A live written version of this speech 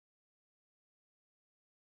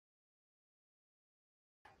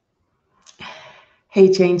Hey,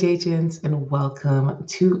 Change Agents, and welcome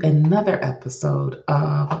to another episode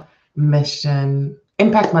of Mission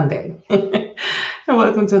Impact Monday. And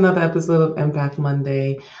welcome to another episode of Impact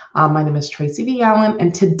Monday. My name is Tracy V. Allen,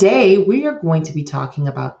 and today we are going to be talking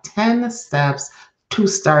about 10 steps to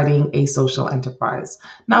starting a social enterprise.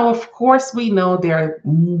 Now, of course, we know there are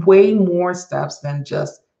way more steps than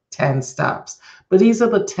just 10 steps, but these are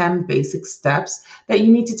the 10 basic steps that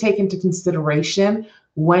you need to take into consideration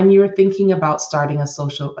when you're thinking about starting a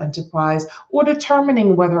social enterprise or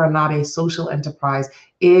determining whether or not a social enterprise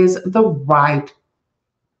is the right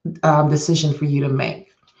decision for you to make.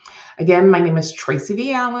 Again, my name is Tracy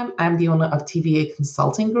V. Allen. I'm the owner of TVA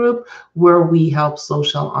Consulting Group, where we help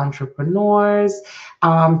social entrepreneurs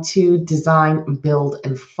to design, build,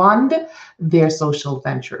 and fund their social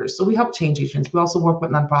ventures. So we help change agents. We also work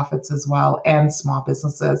with nonprofits as well and small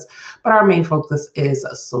businesses, but our main focus is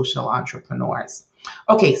social entrepreneurs.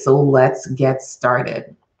 Okay, so let's get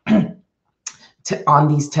started on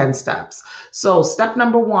these 10 steps. So step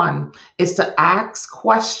number one is to ask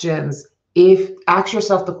questions. Ask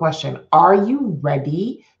yourself the question, are you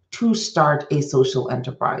ready to start a social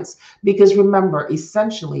enterprise? Because remember,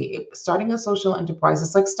 essentially, starting a social enterprise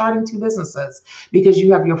is like starting two businesses, because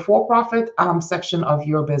you have your for-profit section of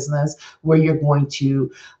your business where you're going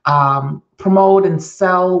to promote and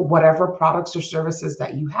sell whatever products or services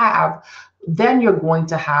that you have. Then you're going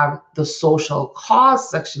to have the social cause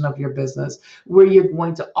section of your business where you're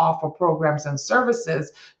going to offer programs and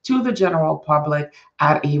services to the general public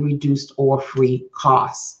at a reduced or free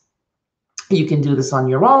cost. You can do this on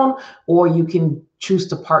your own, or you can choose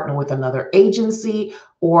to partner with another agency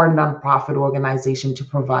or nonprofit organization to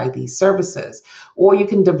provide these services. Or you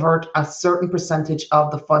can divert a certain percentage of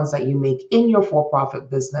the funds that you make in your for-profit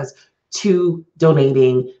business to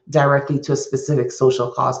donating directly to a specific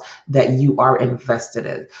social cause that you are invested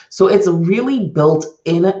in. So it's really built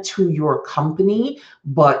into your company,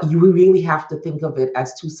 but you really have to think of it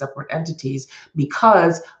as two separate entities,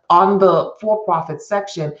 because on the for-profit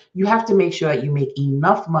section, you have to make sure that you make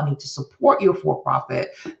enough money to support your for-profit,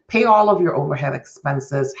 pay all of your overhead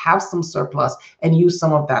expenses, have some surplus, and use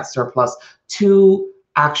some of that surplus to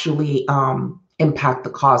actually impact the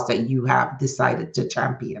cause that you have decided to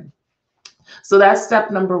champion. So that's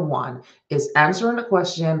step number one, is answering the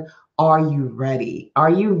question, are you ready? Are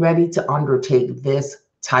you ready to undertake this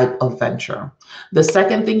type of venture? The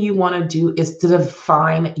second thing you want to do is to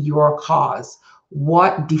define your cause.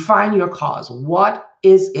 Define your cause? What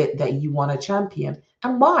is it that you want to champion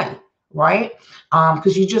and why? Right?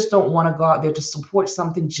 Because you just don't want to go out there to support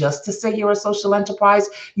something just to say you're a social enterprise.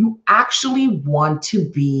 You actually want to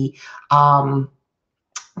be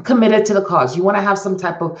committed to the cause. You want to have some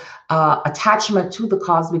type of attachment to the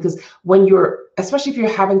cause, because when especially if you're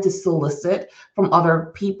having to solicit from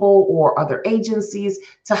other people or other agencies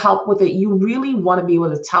to help with it, you really want to be able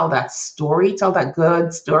to tell that story, tell that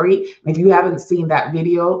good story. And if you haven't seen that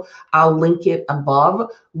video, I'll link it above,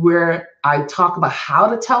 where I talk about how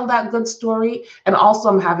to tell that good story. And also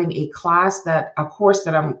I'm having a course that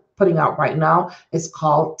I'm putting out right now. It's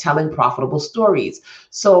called Telling Profitable Stories.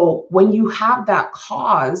 So when you have that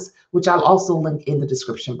cause, which I'll also link in the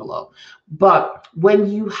description below, but when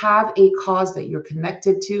you have a cause that you're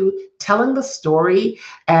connected to, telling the story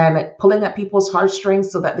and pulling at people's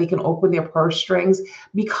heartstrings so that they can open their purse strings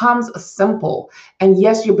becomes simple. And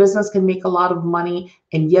yes, your business can make a lot of money,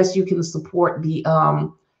 and yes, you can support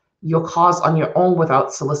your cause on your own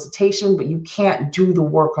without solicitation, but you can't do the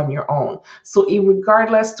work on your own. So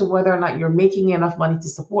regardless to whether or not you're making enough money to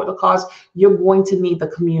support the cause, you're going to need the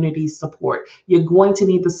community's support. You're going to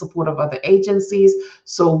need the support of other agencies.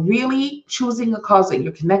 So really choosing a cause that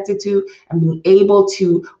you're connected to and being able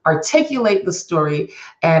to articulate the story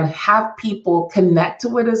and have people connect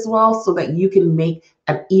to it as well, so that you can make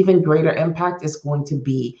an even greater impact, is going to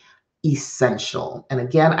be essential. And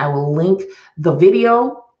again, I will link the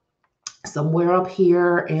video somewhere up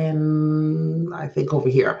here I think over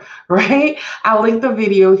here, right? I'll link the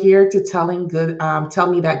video here to tell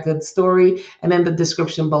me that good story, and then the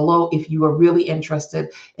description below, if you are really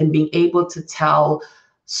interested in being able to tell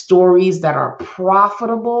stories that are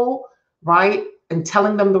profitable, right? And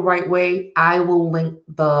telling them the right way, I will link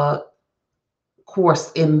the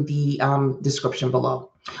course in the description below.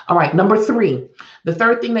 All right, number three, the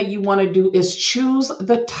third thing that you want to do is choose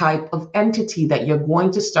the type of entity that you're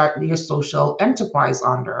going to start your social enterprise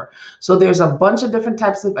under. So there's a bunch of different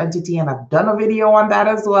types of entity, and I've done a video on that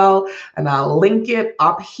as well, and I'll link it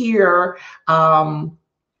up here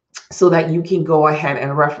so that you can go ahead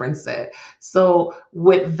and reference it. So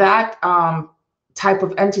with that type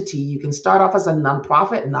of entity. You can start off as a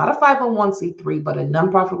nonprofit, not a 501c3, but a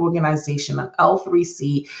nonprofit organization, an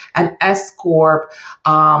L3C, an S Corp,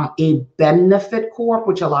 a benefit corp,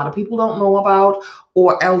 which a lot of people don't know about,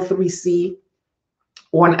 or L3C,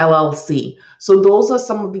 or an LLC. So those are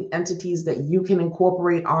some of the entities that you can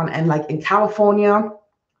incorporate on. And like in California,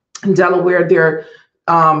 in Delaware, their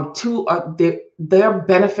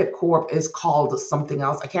benefit corp is called something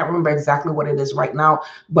else. I can't remember exactly what it is right now,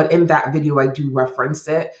 but in that video I do reference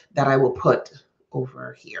it, that I will put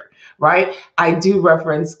over here, right? I do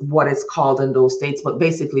reference what it's called in those states, but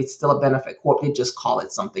basically it's still a benefit corp. They just call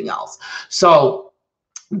it something else. So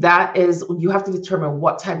that is, you have to determine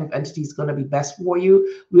what type of entity is going to be best for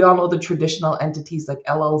you. We all know the traditional entities like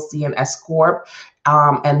LLC and S Corp,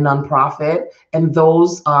 and nonprofit. And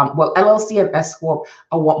those, well, LLC and S Corp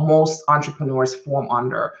are what most entrepreneurs form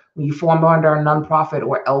under. When you form under a nonprofit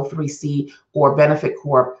or L3C or benefit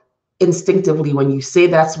corp, instinctively, when you say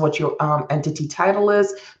that's what your entity title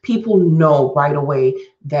is, people know right away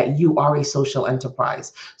that you are a social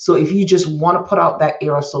enterprise. So if you just want to put out that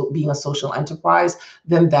air of being a social enterprise,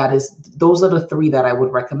 then those are the three that I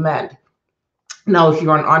would recommend. Now, if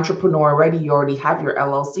you're an entrepreneur already, you already have your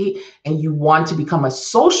LLC and you want to become a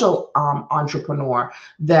social entrepreneur,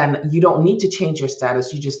 then you don't need to change your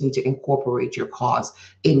status. You just need to incorporate your cause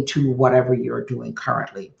into whatever you're doing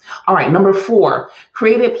currently. All right, number 4,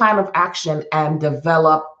 create a plan of action and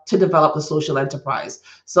develop the social enterprise.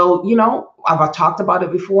 So, I've talked about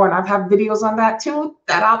it before, and I've had videos on that too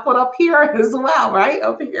that I'll put up here as well, right?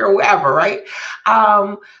 Up here, wherever, right?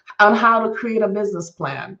 On how to create a business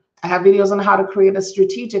plan. I have videos on how to create a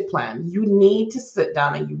strategic plan. You need to sit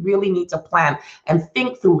down and you really need to plan and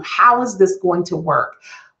think through, how is this going to work?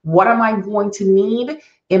 What am I going to need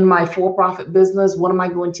in my for-profit business? What am I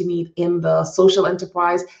going to need in the social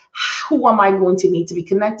enterprise? Who am I going to need to be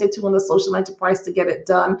connected to in the social enterprise to get it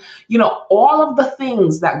done? All of the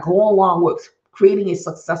things that go along with creating a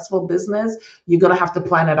successful business, you're going to have to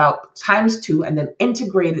plan it out ×2 and then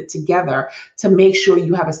integrate it together to make sure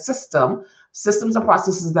you have a systems and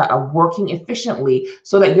processes that are working efficiently,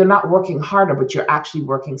 so that you're not working harder, but you're actually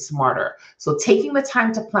working smarter. So taking the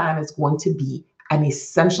time to plan is going to be an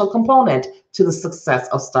essential component to the success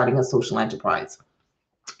of starting a social enterprise.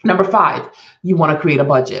 Number 5, you want to create a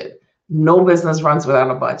budget. No business runs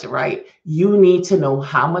without a budget, right? You need to know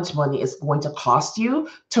how much money it's going to cost you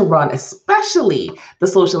to run, especially the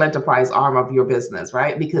social enterprise arm of your business,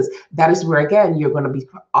 right? Because that is where, again, you're going to be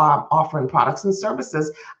offering products and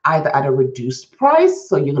services either at a reduced price,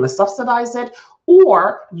 so you're going to subsidize it,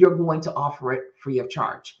 or you're going to offer it free of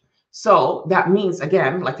charge. So that means,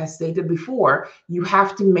 again, like I stated before, you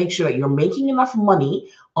have to make sure that you're making enough money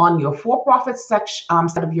on your for-profit side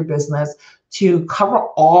of your business to cover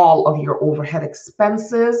all of your overhead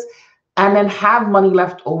expenses, and then have money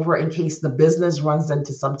left over in case the business runs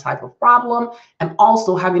into some type of problem, and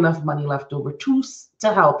also have enough money left over to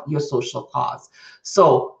help your social cause.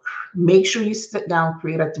 So make sure you sit down,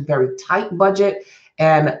 create a very tight budget,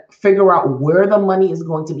 and figure out where the money is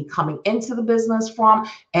going to be coming into the business from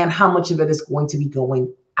and how much of it is going to be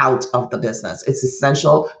going out of the business. It's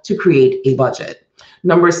essential to create a budget.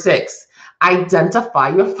 Number 6, identify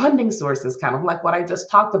your funding sources, kind of like what I just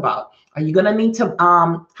talked about. Are you going to need to,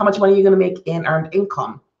 how much money are you going to make in earned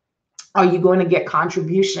income? Are you going to get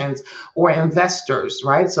contributions or investors,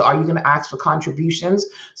 right? So are you going to ask for contributions?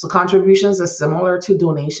 So contributions are similar to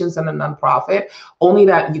donations in a nonprofit, only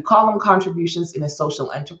that you call them contributions in a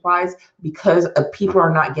social enterprise because people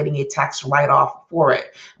are not getting a tax write-off for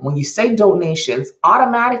it. When you say donations,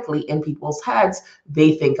 automatically in people's heads,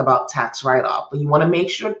 they think about tax write-off. But you want to make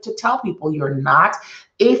sure to tell people you're not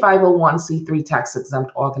a 501c3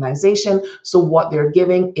 tax-exempt organization. So what they're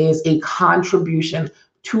giving is a contribution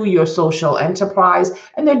to your social enterprise,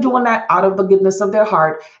 and they're doing that out of the goodness of their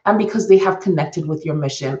heart and because they have connected with your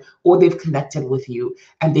mission, or they've connected with you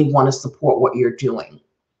and they want to support what you're doing.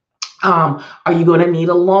 Are you going to need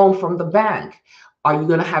a loan from the bank? Are you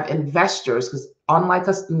going to have investors? Because unlike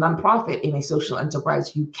a nonprofit, in a social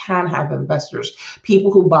enterprise, you can have investors,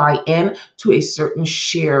 people who buy in to a certain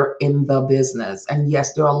share in the business. And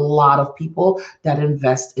yes, there are a lot of people that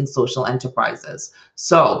invest in social enterprises.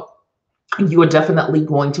 So you are definitely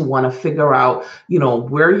going to want to figure out,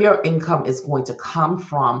 where your income is going to come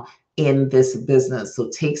from in this business. So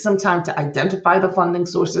take some time to identify the funding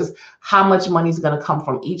sources, how much money is going to come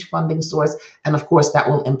from each funding source. And of course, that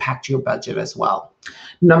will impact your budget as well.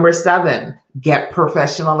 Number 7, get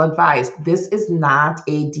professional advice. This is not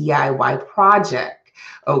a DIY project,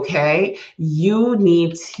 okay? You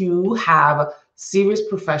need to have serious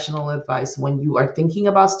professional advice when you are thinking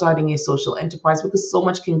about starting a social enterprise, because so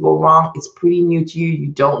much can go wrong. It's pretty new to you. You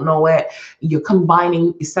don't know it. You're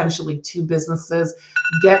combining essentially two businesses.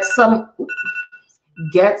 Get some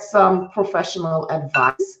professional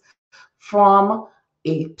advice from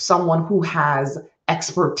someone who has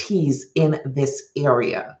expertise in this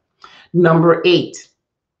area. Number 8,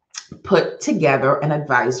 put together an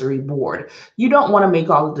advisory board. You don't want to make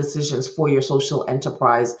all the decisions for your social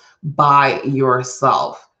enterprise by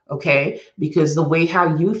yourself, okay? Because the way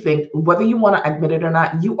how you think, whether you want to admit it or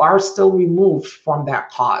not, you are still removed from that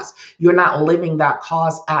cause. You're not living that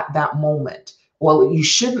cause at that moment. Well, you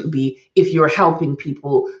shouldn't be if you're helping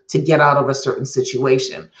people to get out of a certain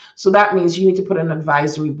situation. So that means you need to put an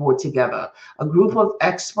advisory board together, a group of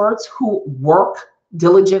experts who work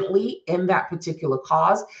diligently in that particular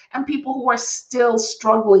cause, and people who are still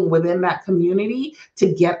struggling within that community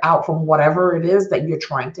to get out from whatever it is that you're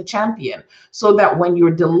trying to champion. So that when you're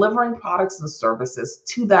delivering products and services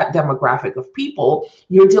to that demographic of people,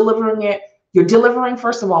 you're delivering,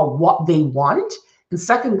 first of all, what they want, and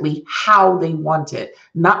secondly, how they want it,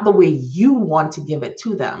 not the way you want to give it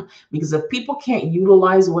to them. Because if people can't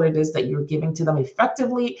utilize what it is that you're giving to them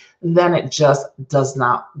effectively, then it just does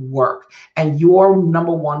not work. And your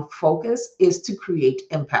number one focus is to create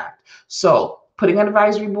impact. So putting an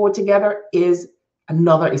advisory board together is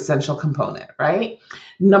another essential component, right?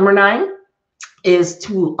 Number 9 is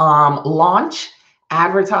to launch,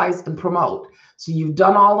 advertise, and promote. So you've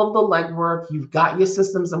done all of the legwork, you've got your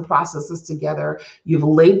systems and processes together, you've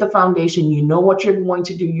laid the foundation, you know what you're going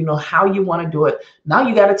to do, you know how you want to do it. Now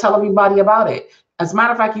you got to tell everybody about it. As a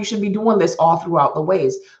matter of fact, you should be doing this all throughout the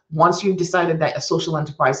ways. Once you've decided that a social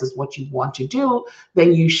enterprise is what you want to do,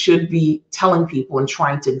 then you should be telling people and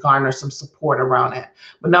trying to garner some support around it.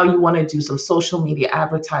 But now you want to do some social media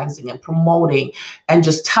advertising and promoting and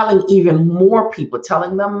just telling even more people,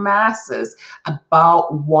 telling the masses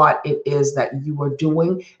about what it is that you are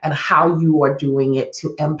doing and how you are doing it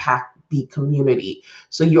to impact the community.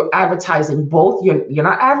 So you're advertising both. You're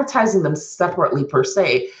not advertising them separately per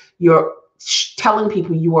se. You're telling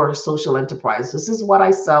people you are a social enterprise. This is what I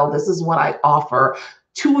sell. This is what I offer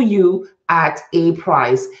to you at a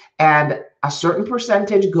price. And a certain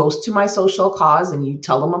percentage goes to my social cause, and you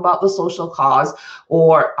tell them about the social cause,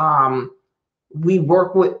 or we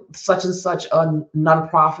work with such and such a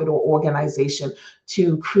nonprofit or organization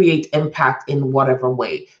to create impact in whatever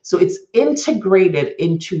way. So it's integrated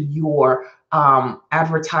into your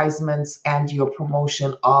advertisements and your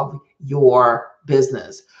promotion of your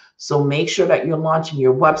business. So make sure that you're launching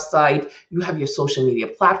your website, you have your social media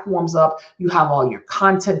platforms up, you have all your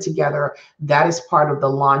content together. That is part of the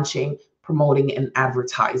launching, promoting, and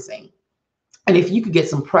advertising. And if you could get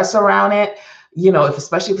some press around it,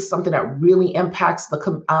 especially if it's something that really impacts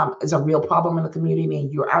is a real problem in the community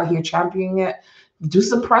and you're out here championing it, do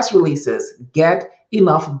some press releases, get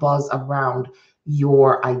enough buzz around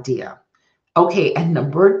your idea. Okay, and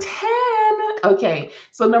number 10. Okay,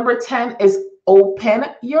 so number 10 is open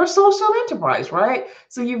your social enterprise, right?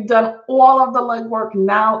 So you've done all of the legwork.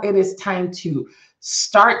 Now it is time to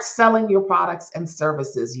start selling your products and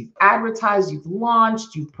services. You've advertised, you've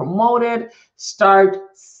launched, you've promoted, start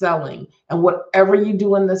selling. And whatever you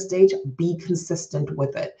do in this stage, be consistent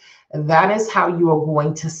with it. And that is how you are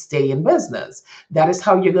going to stay in business. That is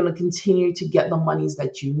how you're going to continue to get the monies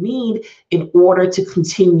that you need in order to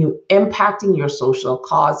continue impacting your social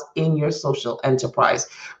cause in your social enterprise.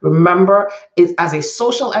 Remember, as a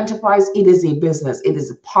social enterprise, it is a business. It is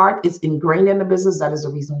a part, it's ingrained in the business. That is the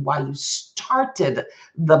reason why you started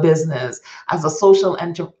the business. As a social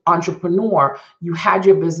entrepreneur, you had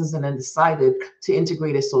your business and then decided to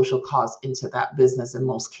integrate a social cause into that business in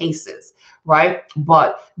most cases, right?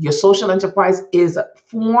 But your social enterprise is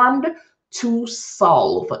formed to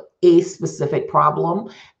solve a specific problem,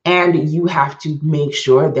 and you have to make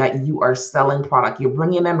sure that you are selling product. You're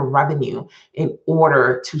bringing in revenue in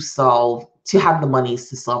order to have the monies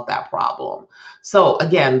to solve that problem. So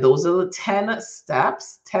again, those are the 10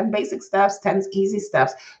 steps, 10 basic steps, 10 easy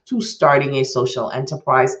steps to starting a social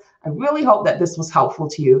enterprise. I really hope that this was helpful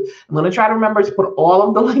to you. I'm going to try to remember to put all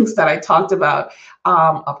of the links that I talked about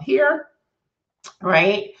up here,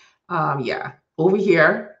 right? Over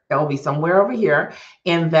here. It'll be somewhere over here.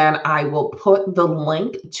 And then I will put the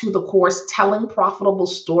link to the course, Telling Profitable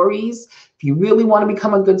Stories. If you really want to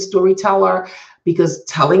become a good storyteller, because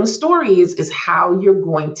telling stories is how you're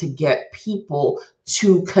going to get people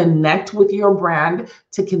to connect with your brand,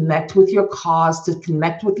 to connect with your cause, to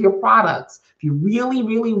connect with your products. If you really,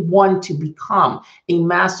 really want to become a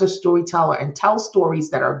master storyteller and tell stories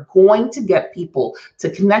that are going to get people to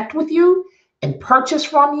connect with you, and purchase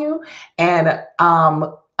from you, and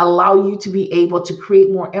allow you to be able to create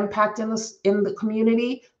more impact in the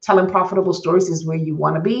community. Telling profitable stories is where you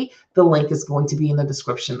want to be. The link is going to be in the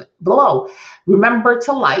description below. Remember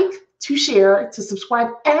to like, to share, to subscribe,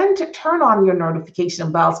 and to turn on your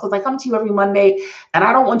notification bells, because I come to you every Monday and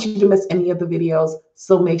I don't want you to miss any of the videos.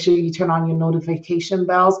 So make sure you turn on your notification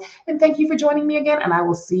bells. And thank you for joining me again. And I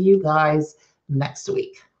will see you guys next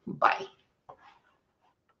week. Bye.